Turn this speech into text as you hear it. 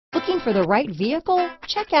Looking for the right vehicle?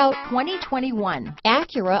 Check out 2021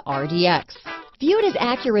 Acura RDX. Viewed as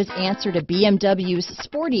Acura's answer to BMW's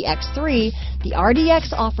sporty X3, the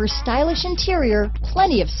RDX offers stylish interior,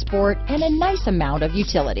 plenty of sport, and a nice amount of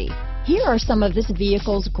utility. Here are some of this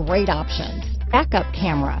vehicle's great options: backup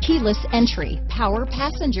camera, keyless entry, power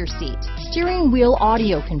passenger seat, steering wheel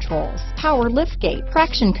audio controls, power liftgate,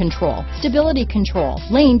 traction control, stability control,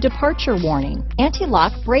 lane departure warning,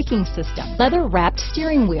 anti-lock braking system, leather-wrapped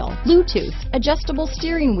steering wheel, Bluetooth, adjustable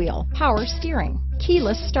steering wheel, power steering,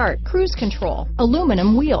 keyless start, cruise control,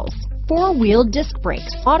 aluminum wheels, four-wheel disc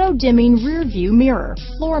brakes, auto-dimming rear view mirror,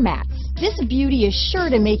 floor mats. This beauty is sure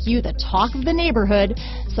to make you the talk of the neighborhood,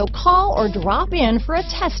 so call or drop in for a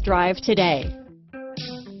test drive today.